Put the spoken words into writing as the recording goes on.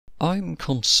I'm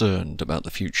concerned about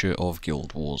the future of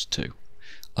Guild Wars 2.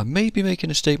 I may be making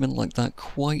a statement like that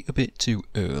quite a bit too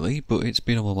early, but it's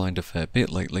been on my mind a fair bit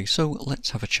lately, so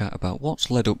let's have a chat about what's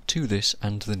led up to this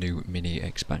and the new mini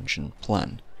expansion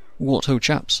plan. What ho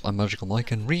chaps, I'm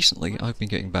MagicalMike, and recently I've been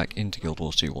getting back into Guild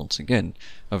Wars 2 once again.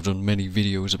 I've done many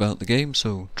videos about the game,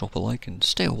 so drop a like and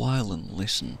stay a while and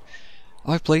listen.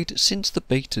 I've played since the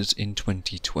betas in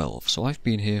 2012, so I've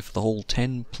been here for the whole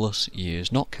 10 plus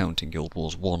years, not counting Guild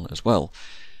Wars 1 as well.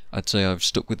 I'd say I've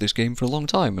stuck with this game for a long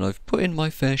time, and I've put in my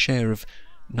fair share of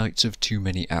nights of too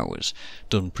many hours,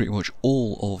 done pretty much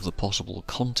all of the possible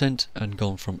content, and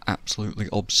gone from absolutely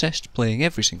obsessed playing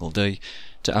every single day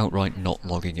to outright not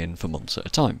logging in for months at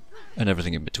a time, and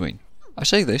everything in between. I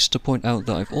say this to point out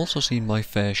that I've also seen my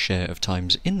fair share of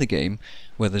times in the game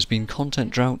where there's been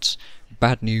content droughts,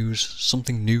 bad news,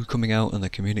 something new coming out and the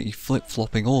community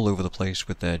flip-flopping all over the place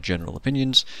with their general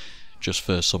opinions, just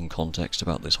for some context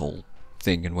about this whole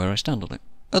thing and where I stand on it.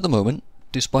 At the moment,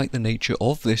 despite the nature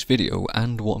of this video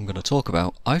and what I'm going to talk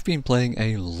about, I've been playing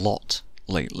a lot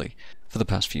lately, for the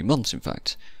past few months in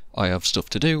fact. I have stuff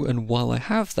to do, and while I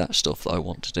have that stuff that I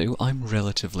want to do, I'm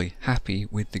relatively happy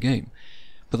with the game.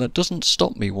 But that doesn't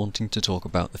stop me wanting to talk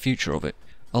about the future of it.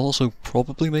 I'll also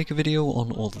probably make a video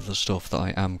on all of the stuff that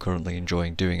I am currently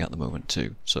enjoying doing at the moment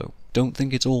too, so don't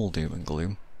think it's all doom and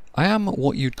gloom. I am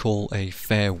what you'd call a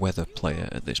fair weather player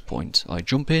at this point. I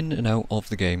jump in and out of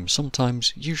the game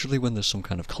sometimes, usually when there's some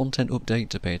kind of content update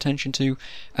to pay attention to,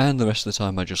 and the rest of the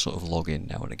time I just sort of log in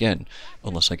now and again,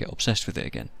 unless I get obsessed with it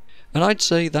again. And I'd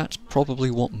say that's probably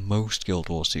what most Guild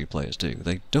Wars 2 players do.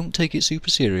 They don't take it super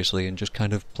seriously and just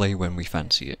kind of play when we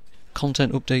fancy it.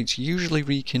 Content updates usually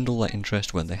rekindle that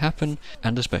interest when they happen,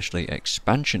 and especially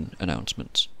expansion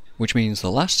announcements. Which means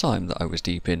the last time that I was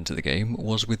deep into the game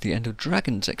was with the End of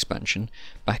Dragons expansion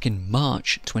back in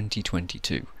March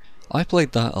 2022. I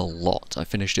played that a lot. I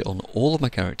finished it on all of my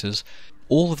characters,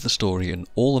 all of the story and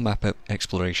all the map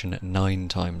exploration 9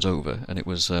 times over, and it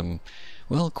was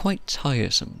well, quite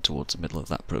tiresome towards the middle of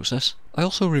that process. I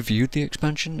also reviewed the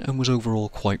expansion and was overall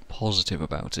quite positive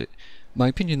about it. My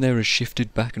opinion there has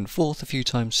shifted back and forth a few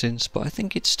times since, but I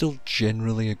think it's still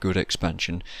generally a good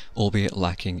expansion, albeit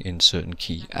lacking in certain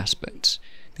key aspects.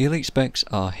 The elite specs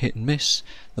are hit and miss,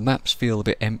 the maps feel a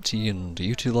bit empty and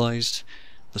underutilised,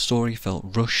 the story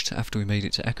felt rushed after we made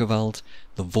it to Echovald,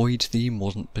 the Void theme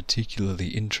wasn't particularly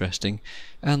interesting,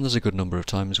 and there's a good number of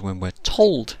times when we're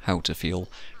told how to feel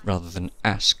rather than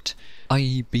asked,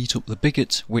 i.e. beat up the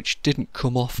bigot, which didn't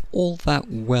come off all that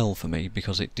well for me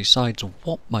because it decides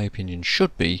what my opinion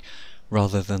should be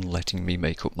rather than letting me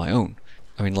make up my own.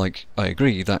 I mean, like, I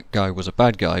agree that guy was a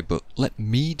bad guy, but let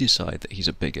me decide that he's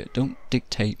a bigot, don't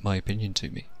dictate my opinion to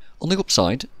me. On the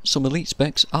upside, some elite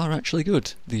specs are actually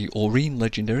good. The Aurene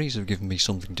legendaries have given me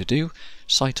something to do,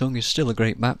 Saitung is still a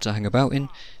great map to hang about in,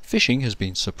 fishing has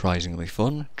been surprisingly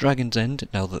fun, Dragon's End,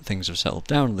 now that things have settled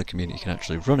down and the community can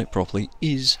actually run it properly,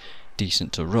 is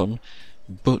decent to run,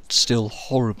 but still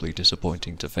horribly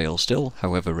disappointing to fail still,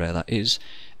 however rare that is,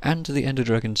 and the Ender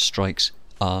Dragon strikes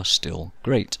are still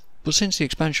great. But since the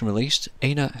expansion released,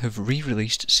 ArenaNet have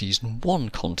re-released Season 1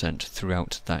 content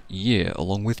throughout that year,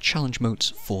 along with challenge modes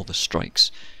for the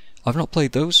strikes. I've not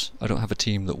played those, I don't have a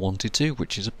team that wanted to,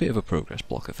 which is a bit of a progress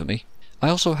blocker for me. I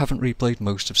also haven't replayed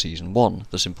most of Season 1,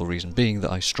 the simple reason being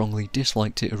that I strongly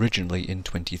disliked it originally in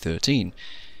 2013,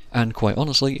 and quite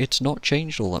honestly it's not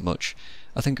changed all that much.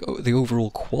 I think the overall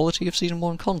quality of Season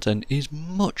 1 content is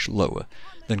much lower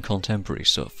than contemporary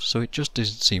stuff, so it just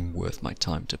doesn't seem worth my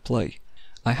time to play.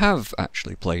 I have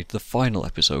actually played the final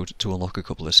episode to unlock a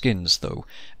couple of skins though,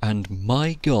 and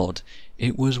my god,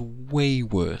 it was way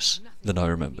worse than I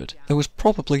remembered. There was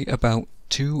probably about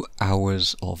 2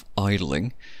 hours of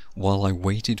idling while I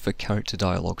waited for character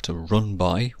dialogue to run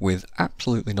by with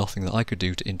absolutely nothing that I could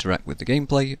do to interact with the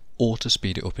gameplay or to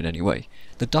speed it up in any way.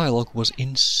 The dialogue was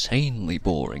insanely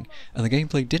boring, and the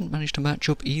gameplay didn't manage to match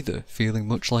up either, feeling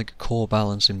much like core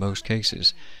balance in most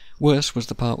cases. Worse was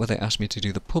the part where they asked me to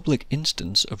do the public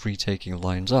instance of retaking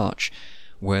Lion's Arch,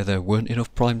 where there weren't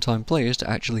enough primetime players to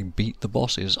actually beat the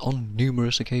bosses on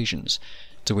numerous occasions,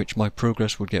 to which my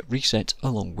progress would get reset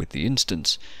along with the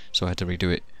instance, so I had to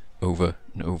redo it over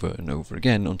and over and over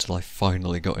again until I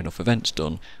finally got enough events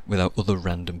done without other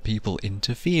random people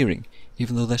interfering,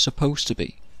 even though they're supposed to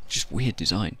be. Just weird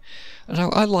design. And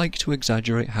I like to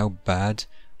exaggerate how bad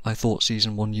I thought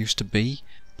Season 1 used to be,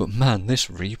 but man, this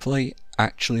replay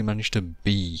actually managed to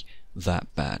be that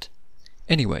bad.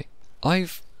 Anyway,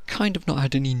 I've kind of not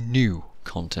had any new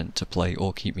content to play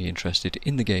or keep me interested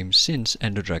in the game since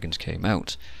Ender Dragons came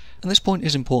out. And this point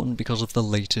is important because of the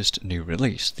latest new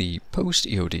release, the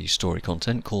Post-EoD story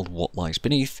content called What Lies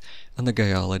Beneath and the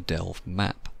Gyala Delve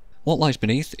map. What Lies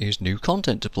Beneath is new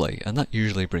content to play, and that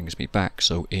usually brings me back,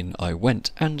 so in I went,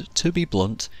 and to be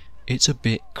blunt, it's a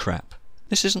bit crap.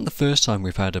 This isn't the first time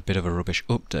we've had a bit of a rubbish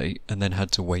update and then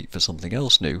had to wait for something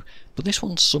else new, but this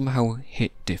one somehow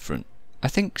hit different. I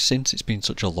think since it's been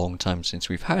such a long time since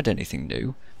we've had anything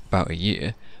new, about a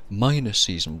year, minus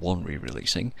Season 1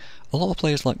 re-releasing, a lot of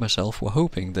players like myself were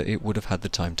hoping that it would have had the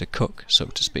time to cook, so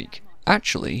to speak.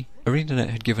 Actually, ArenaNet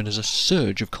had given us a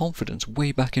surge of confidence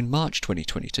way back in March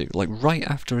 2022, like right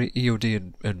after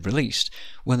EoD had released,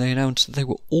 when they announced that they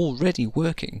were already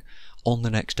working on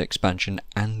the next expansion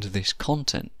and this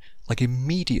content, like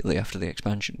immediately after the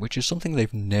expansion, which is something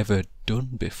they've never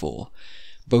done before.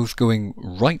 Both going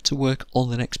right to work on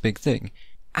the next big thing,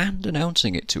 and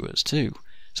announcing it to us too.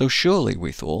 So surely,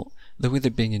 we thought, that with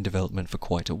it being in development for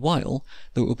quite a while,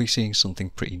 that we'll be seeing something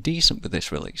pretty decent with this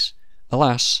release.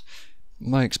 Alas,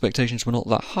 my expectations were not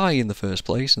that high in the first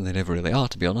place, and they never really are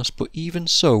to be honest, but even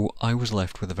so, I was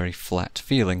left with a very flat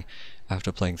feeling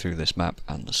after playing through this map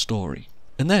and the story.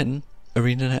 And then,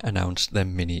 ArenaNet announced their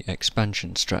mini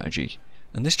expansion strategy,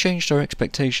 and this changed our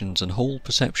expectations and whole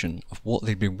perception of what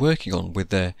they'd been working on with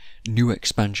their new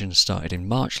expansion started in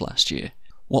March last year.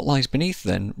 What Lies Beneath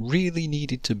then really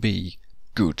needed to be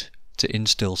good to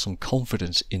instill some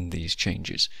confidence in these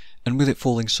changes, and with it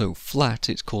falling so flat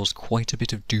it's caused quite a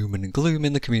bit of doom and gloom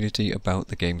in the community about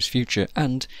the game's future,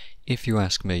 and, if you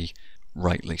ask me,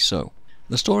 rightly so.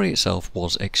 The story itself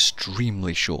was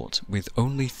extremely short, with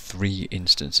only 3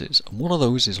 instances, and one of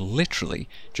those is literally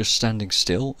just standing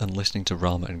still and listening to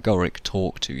Rama and Gorik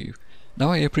talk to you.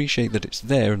 Now I appreciate that it's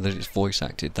there and that it's voice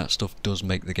acted, that stuff does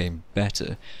make the game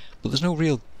better, but there's no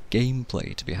real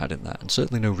gameplay to be had in that, and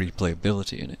certainly no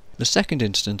replayability in it. The second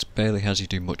instance barely has you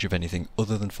do much of anything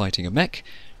other than fighting a mech,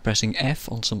 pressing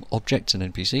F on some objects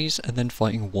and NPCs, and then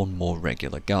fighting one more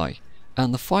regular guy.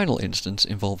 And the final instance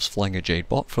involves flying a Jade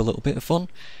bot for a little bit of fun,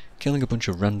 killing a bunch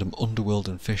of random Underworld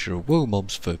and Fisher of Woe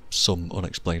mobs for some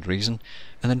unexplained reason,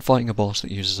 and then fighting a boss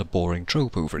that uses a boring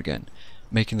trope over again,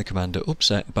 making the commander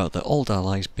upset about their old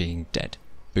allies being dead.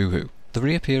 Boo-hoo. The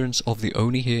reappearance of the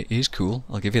Oni here is cool,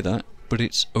 I'll give you that, but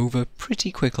it's over pretty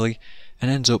quickly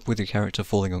and ends up with your character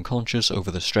falling unconscious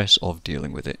over the stress of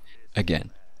dealing with it.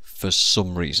 Again, for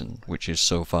some reason, which is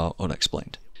so far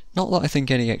unexplained. Not that I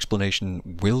think any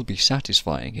explanation will be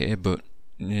satisfying here, but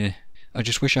I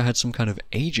just wish I had some kind of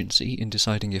agency in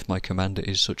deciding if my commander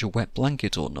is such a wet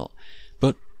blanket or not.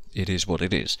 But it is what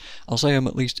it is. I'll say I'm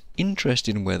at least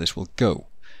interested in where this will go,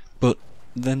 but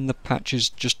then the patch is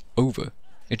just over.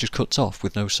 It just cuts off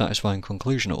with no satisfying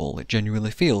conclusion at all. It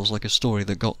genuinely feels like a story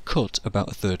that got cut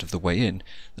about a third of the way in.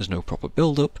 There's no proper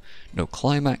build-up, no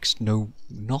climax, no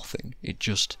nothing. It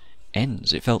just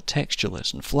ends. It felt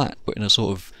textureless and flat, but in a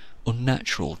sort of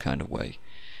unnatural kind of way.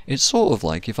 It's sort of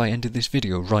like if I ended this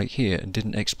video right here and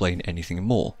didn't explain anything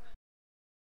more.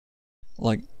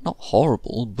 Like, not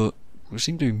horrible, but we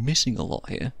seem to be missing a lot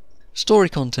here. Story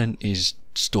content is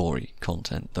story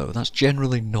content though. That's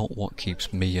generally not what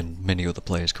keeps me and many other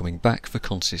players coming back for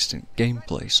consistent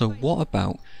gameplay. So what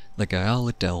about the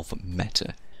Gyala Delve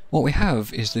meta? What we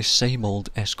have is this same old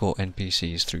escort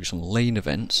NPCs through some lane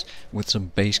events, with some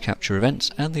base capture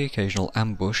events and the occasional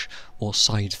ambush or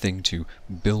side thing to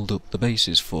build up the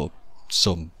bases for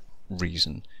some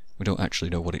reason. We don't actually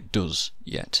know what it does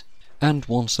yet. And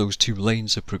once those 2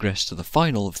 lanes have progressed to the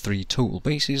final of 3 total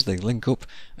bases, they link up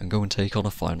and go and take on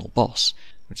a final boss.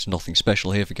 It's nothing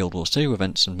special here for Guild Wars 2,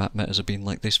 events and map metas have been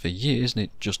like this for years and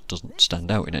it just doesn't stand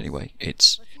out in any way.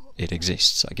 It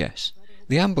exists, I guess.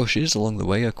 The ambushes along the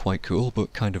way are quite cool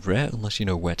but kind of rare unless you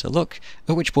know where to look,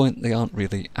 at which point they aren't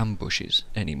really ambushes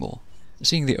anymore.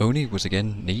 Seeing the Oni was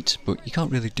again neat, but you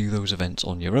can't really do those events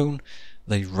on your own.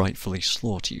 They rightfully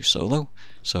slaughter you solo,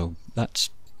 so that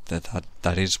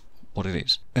is what it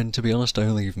is. And to be honest, I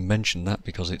only even mention that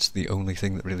because it's the only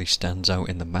thing that really stands out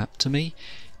in the map to me.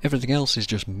 Everything else is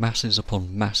just masses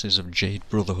upon masses of Jade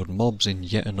Brotherhood mobs in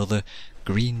yet another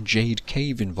green Jade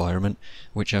cave environment,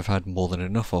 which I've had more than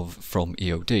enough of from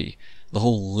EoD. The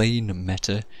whole lane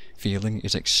meta feeling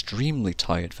is extremely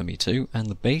tired for me too, and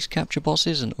the base capture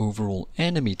bosses and overall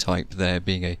enemy type there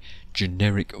being a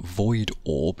generic void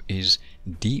orb is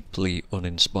deeply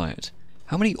uninspired.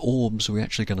 How many orbs are we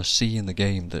actually going to see in the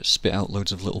game that spit out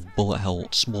loads of little bullet hell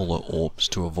smaller orbs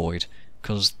to avoid?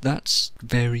 Because that's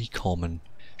very common.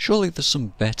 Surely there's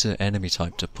some better enemy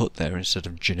type to put there instead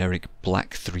of generic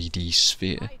black 3D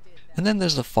sphere. And then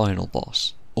there's the final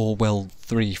boss. Or well,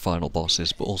 3 final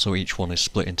bosses, but also each one is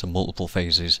split into multiple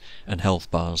phases and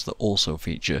health bars that also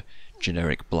feature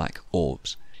generic black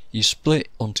orbs. You split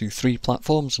onto 3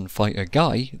 platforms and fight a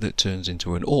guy that turns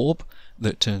into an orb,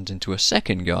 that turns into a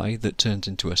second guy, that turns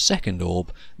into a second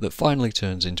orb, that finally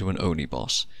turns into an Oni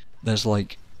boss. There's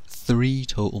like 3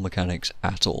 total mechanics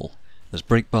at all. There's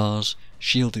break bars,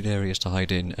 shielded areas to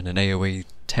hide in, and an AoE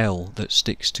tell that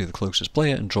sticks to the closest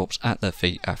player and drops at their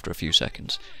feet after a few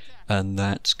seconds. And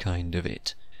that's kind of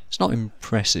it. It's not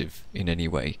impressive in any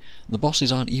way. The bosses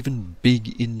aren't even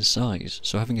big in size,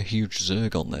 so having a huge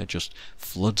Zerg on there just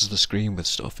floods the screen with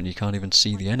stuff and you can't even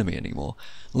see the enemy anymore,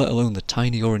 let alone the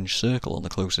tiny orange circle on the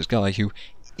closest guy who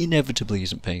inevitably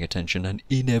isn't paying attention and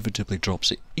inevitably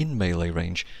drops it in melee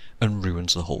range and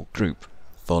ruins the whole group.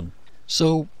 Fun.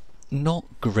 So, not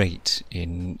great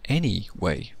in any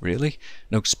way, really.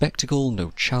 No spectacle,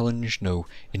 no challenge, no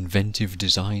inventive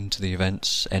design to the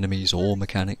events, enemies or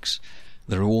mechanics.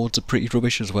 The rewards are pretty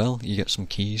rubbish as well. You get some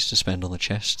keys to spend on the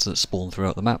chests that spawn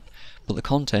throughout the map, but the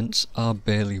contents are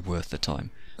barely worth the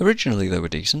time. Originally they were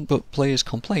decent, but players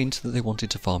complained that they wanted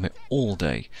to farm it all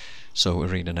day, so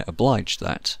ArenaNet obliged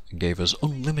that, and gave us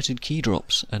unlimited key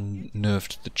drops, and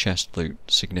nerfed the chest loot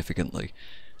significantly.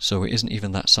 So it isn't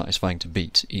even that satisfying to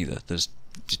beat either.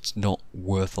 It's not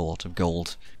worth a lot of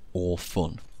gold or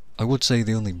fun. I would say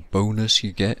the only bonus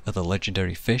you get are the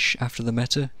legendary fish after the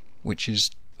meta, which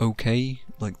is okay,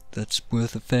 like that's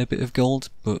worth a fair bit of gold,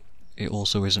 but it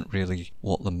also isn't really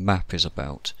what the map is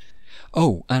about.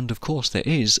 Oh, and of course there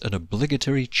is an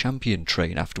obligatory champion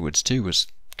train afterwards too, as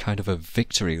kind of a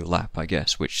victory lap, I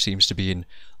guess, which seems to be in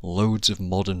loads of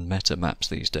modern meta maps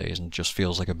these days and just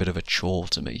feels like a bit of a chore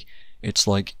to me. It's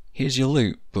like, here's your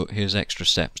loot, but here's extra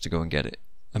steps to go and get it.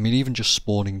 I mean, even just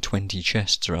spawning 20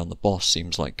 chests around the boss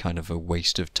seems like kind of a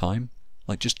waste of time.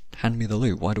 Like, just hand me the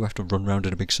loot, why do I have to run around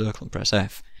in a big circle and press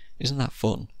F? Isn't that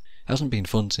fun? It hasn't been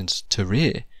fun since Tyr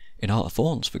in Heart of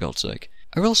Thorns, for God's sake.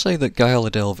 I will say that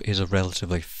Gyala Delve is a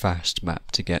relatively fast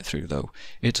map to get through though.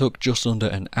 It took just under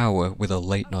an hour with a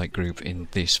late night group in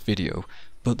this video,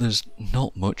 but there's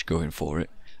not much going for it.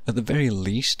 At the very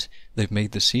least, they've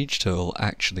made the siege turtle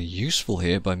actually useful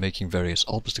here by making various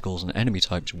obstacles and enemy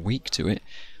types weak to it,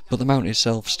 but the mount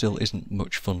itself still isn't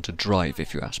much fun to drive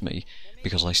if you ask me,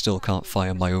 because I still can't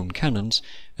fire my own cannons,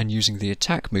 and using the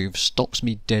attack move stops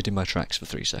me dead in my tracks for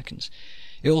 3 seconds.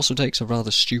 It also takes a rather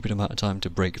stupid amount of time to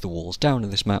break the walls down in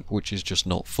this map, which is just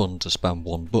not fun to spam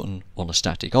one button on a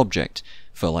static object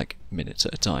for like minutes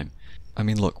at a time. I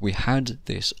mean look, we had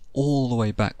this all the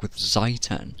way back with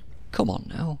Zaitan. Come on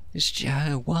now,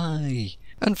 why?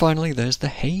 And finally there's the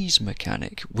Haze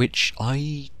Mechanic, which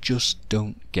I just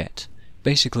don't get.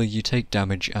 Basically, you take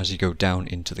damage as you go down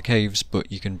into the caves,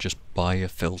 but you can just buy a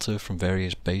filter from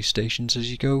various base stations as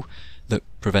you go that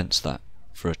prevents that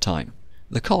for a time.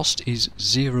 The cost is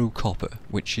 0 copper,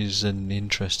 which is an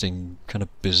interesting, kind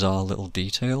of bizarre little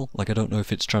detail. Like, I don't know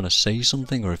if it's trying to say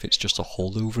something or if it's just a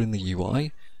holdover in the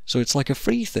UI. So it's like a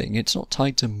free thing, it's not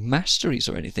tied to masteries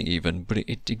or anything even, but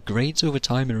it degrades over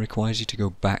time and requires you to go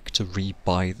back to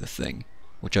re-buy the thing,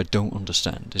 which I don't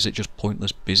understand. Is it just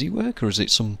pointless busy work, or is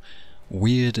it some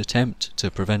weird attempt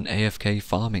to prevent AFK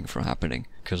farming from happening?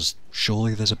 Because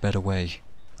surely there's a better way.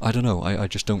 I don't know, I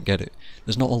just don't get it.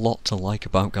 There's not a lot to like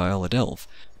about Gyala Delve,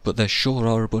 but there sure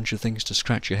are a bunch of things to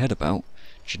scratch your head about.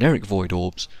 Generic void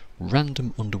orbs,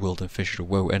 random underworld and Fisher of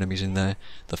Woe enemies in there,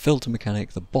 the filter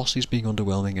mechanic, the bosses being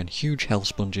underwhelming and huge hell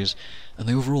sponges, and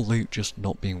the overall loot just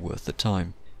not being worth the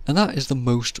time. And that is the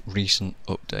most recent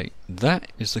update.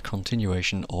 That is the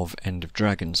continuation of End of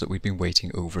Dragons that we've been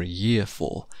waiting over a year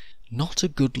for. Not a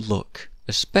good look,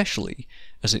 especially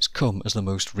as it's come as the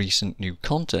most recent new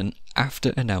content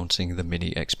after announcing the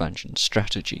mini expansion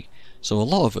strategy. So a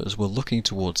lot of us were looking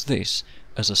towards this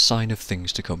as a sign of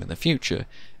things to come in the future,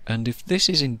 and if this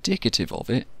is indicative of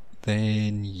it,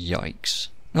 then yikes.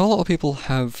 Now a lot of people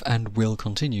have and will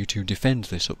continue to defend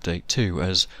this update too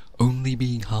as only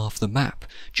being half the map,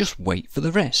 just wait for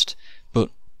the rest.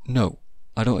 But no,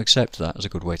 I don't accept that as a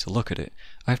good way to look at it.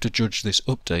 I have to judge this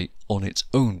update on its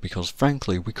own because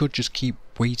frankly we could just keep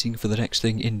waiting for the next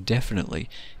thing indefinitely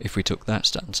if we took that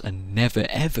stance and never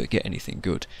ever get anything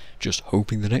good, just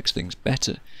hoping the next thing's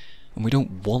better. And we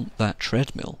don't want that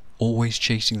treadmill, always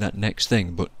chasing that next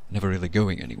thing but never really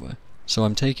going anywhere. So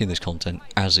I'm taking this content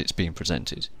as it's being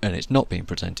presented, and it's not being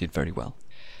presented very well.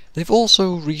 They've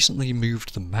also recently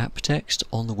moved the map text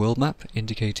on the world map,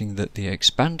 indicating that the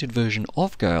expanded version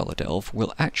of Gyala Delve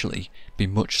will actually be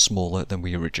much smaller than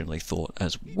we originally thought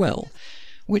as well,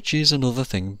 which is another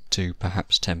thing to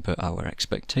perhaps temper our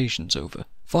expectations over.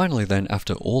 Finally then,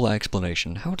 after all that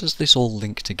explanation, how does this all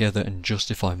link together and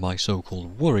justify my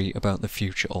so-called worry about the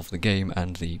future of the game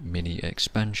and the mini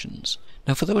expansions?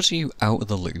 Now for those of you out of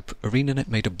the loop, ArenaNet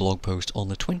made a blog post on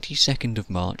the 22nd of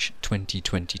March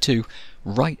 2022,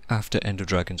 right after End of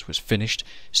Dragons was finished,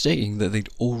 stating that they'd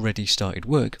already started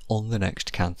work on the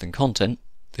next Canthan content,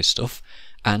 this stuff,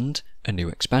 and a new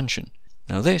expansion.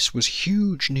 Now this was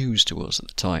huge news to us at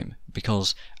the time,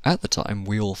 because at the time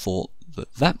we all thought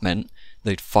that that meant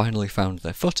they'd finally found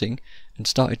their footing and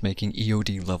started making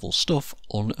EoD level stuff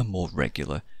on a more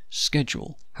regular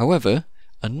schedule. However,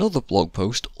 another blog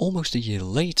post almost a year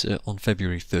later, on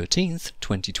February 13th,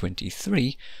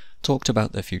 2023, talked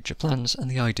about their future plans and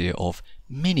the idea of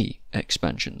mini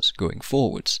expansions going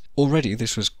forwards. Already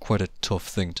this was quite a tough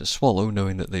thing to swallow,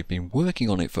 knowing that they've been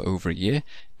working on it for over a year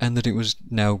and that it was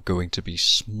now going to be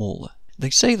smaller. They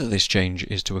say that this change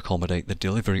is to accommodate the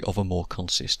delivery of a more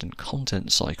consistent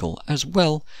content cycle, as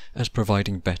well as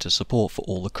providing better support for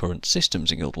all the current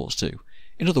systems in Guild Wars 2.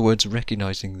 In other words,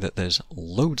 recognising that there's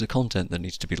loads of content that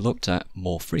needs to be looked at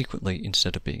more frequently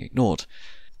instead of being ignored.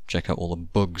 Check out all the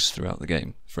bugs throughout the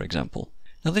game, for example.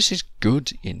 Now this is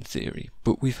good in theory,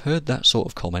 but we've heard that sort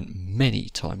of comment many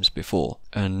times before,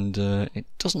 and it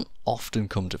doesn't often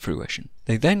come to fruition.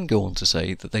 They then go on to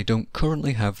say that they don't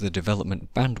currently have the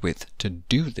development bandwidth to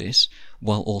do this,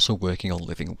 while also working on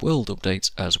living world updates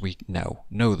as we now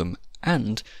know them,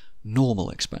 and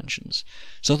normal expansions.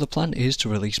 So the plan is to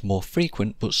release more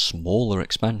frequent but smaller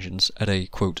expansions at a,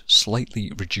 quote,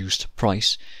 slightly reduced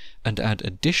price, and add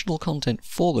additional content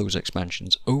for those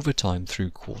expansions over time through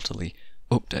quarterly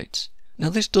updates. Now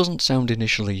this doesn't sound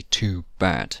initially too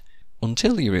bad,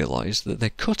 until you realise that they're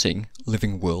cutting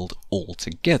Living World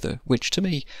altogether, which to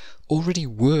me already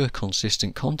were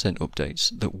consistent content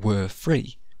updates that were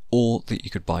free, or that you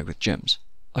could buy with gems.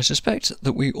 I suspect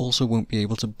that we also won't be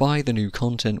able to buy the new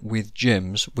content with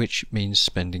gems, which means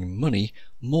spending money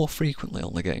more frequently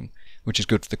on the game, which is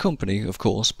good for the company, of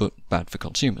course, but bad for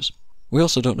consumers. We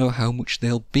also don't know how much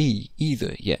they'll be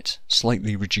either yet.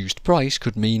 Slightly reduced price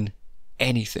could mean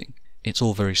anything. It's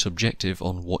all very subjective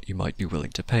on what you might be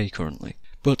willing to pay currently.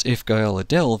 But if Gyala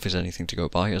Delve is anything to go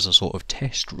by as a sort of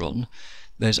test run,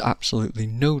 there's absolutely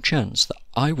no chance that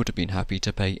I would have been happy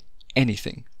to pay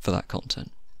anything for that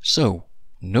content. So,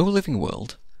 no living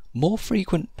world, more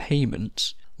frequent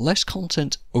payments, less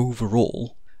content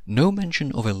overall, no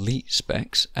mention of elite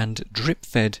specs, and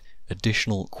drip-fed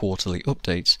additional quarterly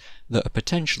updates that are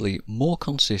potentially more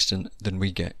consistent than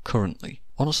we get currently.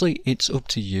 Honestly, it's up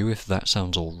to you if that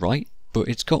sounds alright, but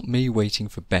it's got me waiting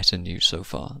for better news so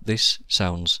far. This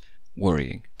sounds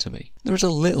worrying to me. There is a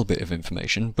little bit of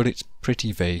information, but it's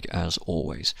pretty vague as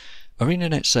always.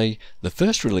 ArenaNet say the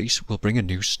first release will bring a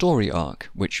new story arc,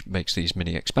 which makes these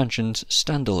mini expansions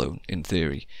standalone in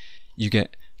theory. You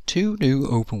get 2 new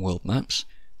open world maps,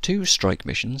 2 strike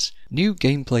missions, new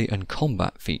gameplay and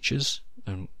combat features,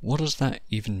 and what does that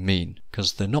even mean?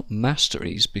 Because they're not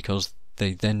masteries, because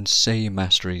they then say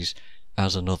masteries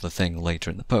as another thing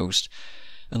later in the post,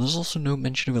 and there's also no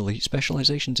mention of elite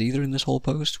specializations either in this whole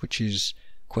post, which is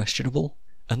questionable.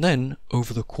 And then,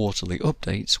 over the quarterly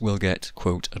updates, we'll get,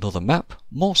 quote, another map,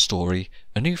 more story,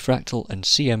 a new fractal and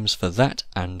CMs for that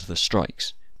and the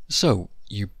strikes. So,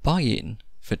 you buy in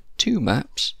for 2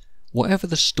 maps, whatever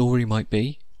the story might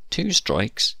be, 2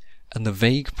 strikes, and the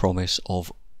vague promise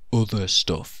of other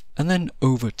stuff. And then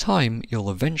over time, you'll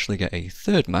eventually get a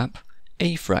 3rd map,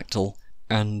 a fractal,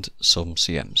 and some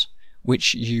CMs,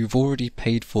 which you've already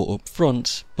paid for up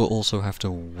front, but also have to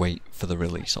wait for the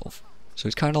release of. So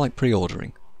it's kind of like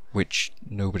pre-ordering, which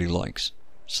nobody likes.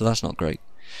 So that's not great.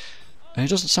 And it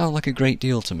doesn't sound like a great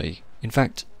deal to me. In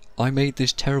fact, I made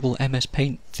this terrible MS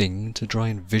Paint thing to try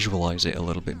and visualise it a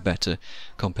little bit better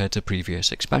compared to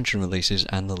previous expansion releases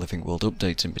and the Living World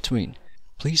updates in between.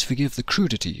 Please forgive the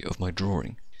crudity of my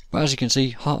drawing. But as you can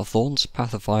see, Heart of Thorns,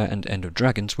 Path of Fire and End of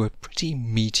Dragons were pretty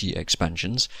meaty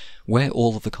expansions, where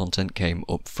all of the content came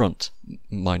up front,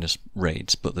 minus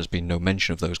raids, but there's been no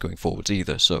mention of those going forwards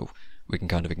either, so we can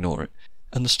kind of ignore it.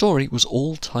 And the story was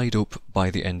all tied up by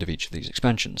the end of each of these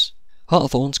expansions. Heart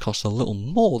of Thorns cost a little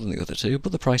more than the other 2,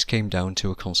 but the price came down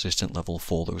to a consistent level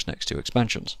for those next 2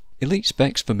 expansions. Elite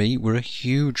specs for me were a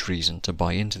huge reason to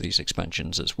buy into these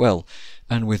expansions as well,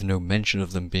 and with no mention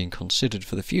of them being considered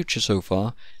for the future so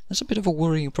far, that's a bit of a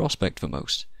worrying prospect for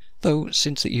most. Though,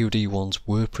 since the EoD ones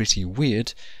were pretty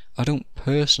weird, I don't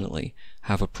personally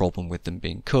have a problem with them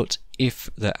being cut if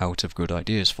they're out of good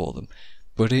ideas for them,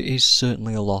 but it is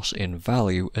certainly a loss in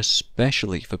value,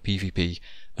 especially for PvP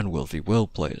and World v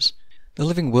World players. The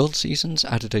Living World seasons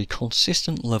added a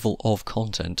consistent level of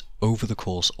content over the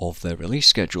course of their release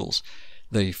schedules.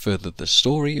 They furthered the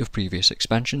story of previous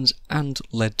expansions and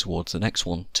led towards the next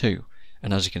one too.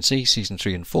 And as you can see, Season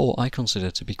 3 and 4 I consider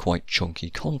to be quite chunky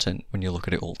content when you look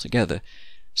at it all together.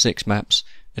 6 maps,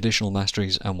 additional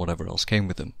masteries and whatever else came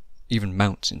with them. Even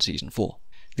mounts in Season 4.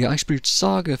 The Icebrood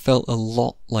Saga felt a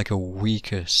lot like a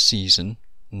weaker season,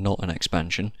 not an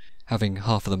expansion, having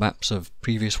half of the maps of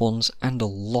previous ones and a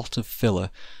lot of filler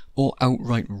or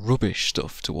outright rubbish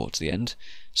stuff towards the end.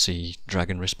 See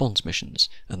Dragon Response missions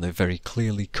and the very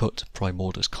clearly cut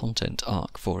Primordus content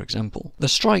arc, for example. The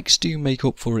strikes do make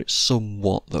up for it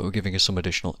somewhat though, giving us some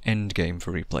additional endgame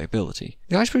for replayability.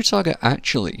 The Icebrood Saga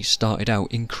actually started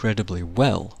out incredibly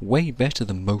well, way better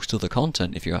than most other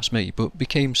content if you ask me, but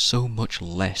became so much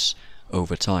less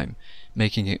over time,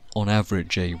 making it on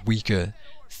average a weaker,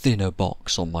 thinner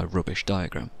box on my rubbish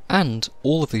diagram. And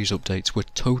all of these updates were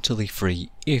totally free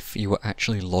if you were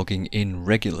actually logging in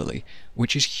regularly,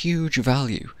 which is huge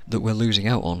value that we're losing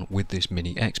out on with this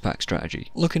mini X-Pack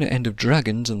strategy. Looking at End of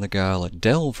Dragons and the Gyala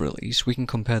Delve release, we can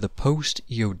compare the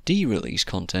Post-EoD release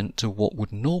content to what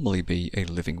would normally be a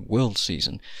Living World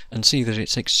season, and see that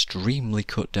it's extremely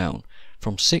cut down,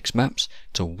 from 6 maps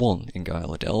to 1 in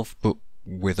Gyala Delve, but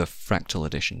with a fractal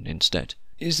edition instead.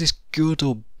 Is this good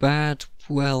or bad?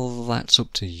 Well, that's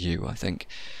up to you, I think.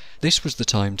 This was the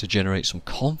time to generate some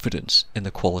confidence in the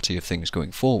quality of things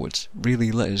going forwards,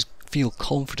 really let us feel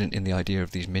confident in the idea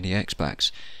of these mini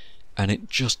X-Packs, and it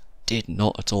just did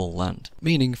not at all land.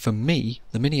 Meaning, for me,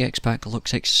 the mini X-Pack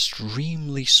looks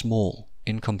extremely small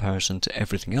in comparison to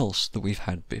everything else that we've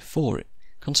had before it.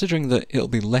 Considering that it'll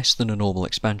be less than a normal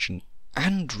expansion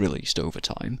and released over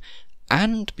time,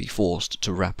 and be forced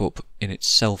to wrap up in its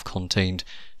self-contained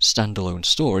standalone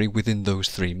story within those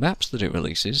 3 maps that it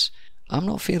releases, I'm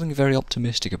not feeling very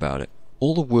optimistic about it.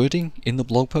 All the wording in the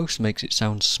blog post makes it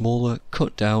sound smaller,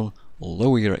 cut down,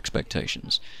 lower your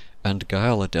expectations, and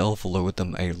Gyala Delve lowered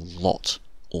them a lot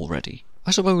already.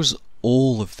 I suppose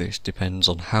all of this depends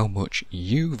on how much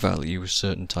you value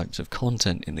certain types of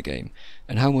content in the game,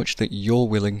 and how much that you're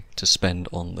willing to spend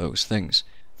on those things.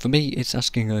 For me, it's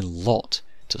asking a lot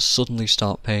to suddenly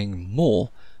start paying more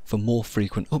for more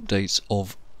frequent updates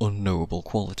of unknowable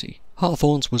quality. Heart of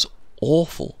Thorns was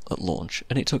awful at launch,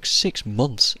 and it took 6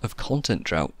 months of content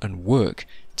drought and work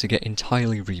to get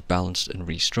entirely rebalanced and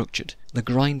restructured. The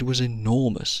grind was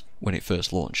enormous when it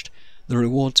first launched. The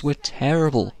rewards were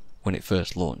terrible when it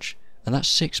first launched, and that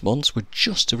 6 months were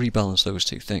just to rebalance those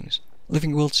 2 things.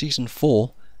 Living World Season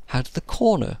 4 had the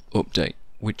Corner update,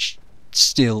 which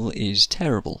still is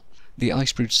terrible. The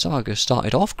Icebrood Saga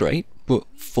started off great, but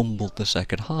fumbled the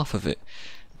second half of it.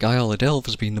 Gyala Delve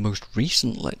has been the most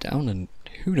recent letdown, and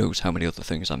who knows how many other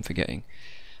things I'm forgetting.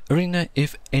 ArenaNet,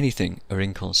 if anything, are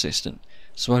inconsistent,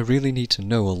 so I really need to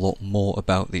know a lot more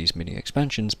about these mini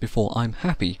expansions before I'm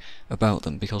happy about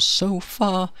them, because so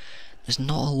far there's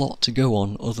not a lot to go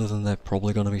on other than they're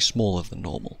probably going to be smaller than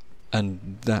normal.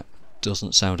 And that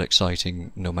doesn't sound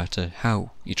exciting no matter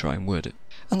how you try and word it.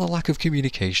 And the lack of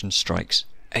communication strikes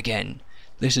again.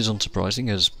 This is unsurprising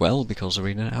as well because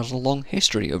ArenaNet has a long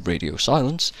history of radio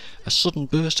silence, a sudden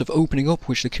burst of opening up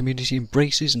which the community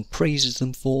embraces and praises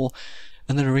them for,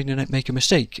 and then ArenaNet make a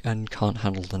mistake and can't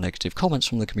handle the negative comments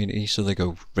from the community, so they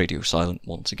go radio silent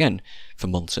once again for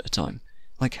months at a time.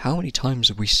 Like, how many times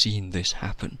have we seen this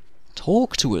happen?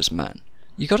 Talk to us, man.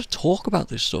 You gotta talk about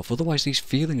this stuff, otherwise these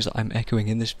feelings that I'm echoing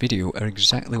in this video are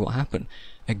exactly what happen.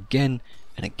 Again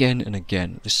and again and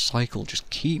again. This cycle just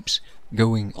keeps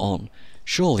going on.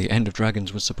 Surely End of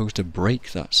Dragons was supposed to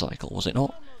break that cycle, was it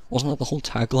not? Wasn't that the whole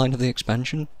tagline of the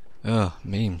expansion? Ugh,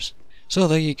 memes. So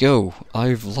there you go.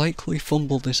 I've likely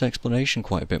fumbled this explanation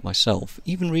quite a bit myself.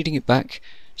 Even reading it back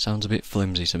sounds a bit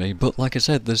flimsy to me, but like I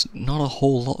said, there's not a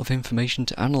whole lot of information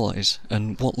to analyse,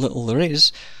 and what little there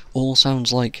is all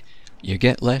sounds like you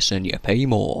get less and you pay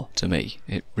more to me.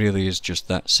 It really is just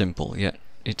that simple, yet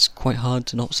it's quite hard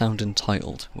to not sound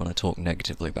entitled when I talk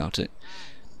negatively about it.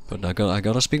 But I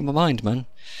gotta speak my mind, man.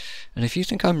 And if you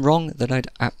think I'm wrong, then I'd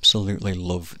absolutely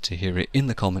love to hear it in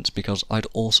the comments, because I'd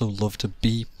also love to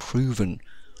be proven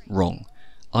wrong.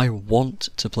 I want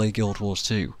to play Guild Wars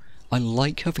 2. I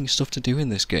like having stuff to do in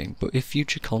this game, but if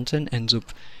future content ends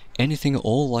up anything at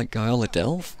all like Gyala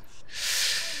Delve,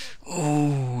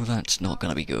 oh, that's not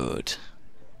gonna be good.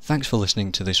 Thanks for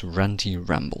listening to this ranty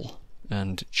ramble,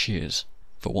 and cheers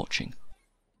for watching.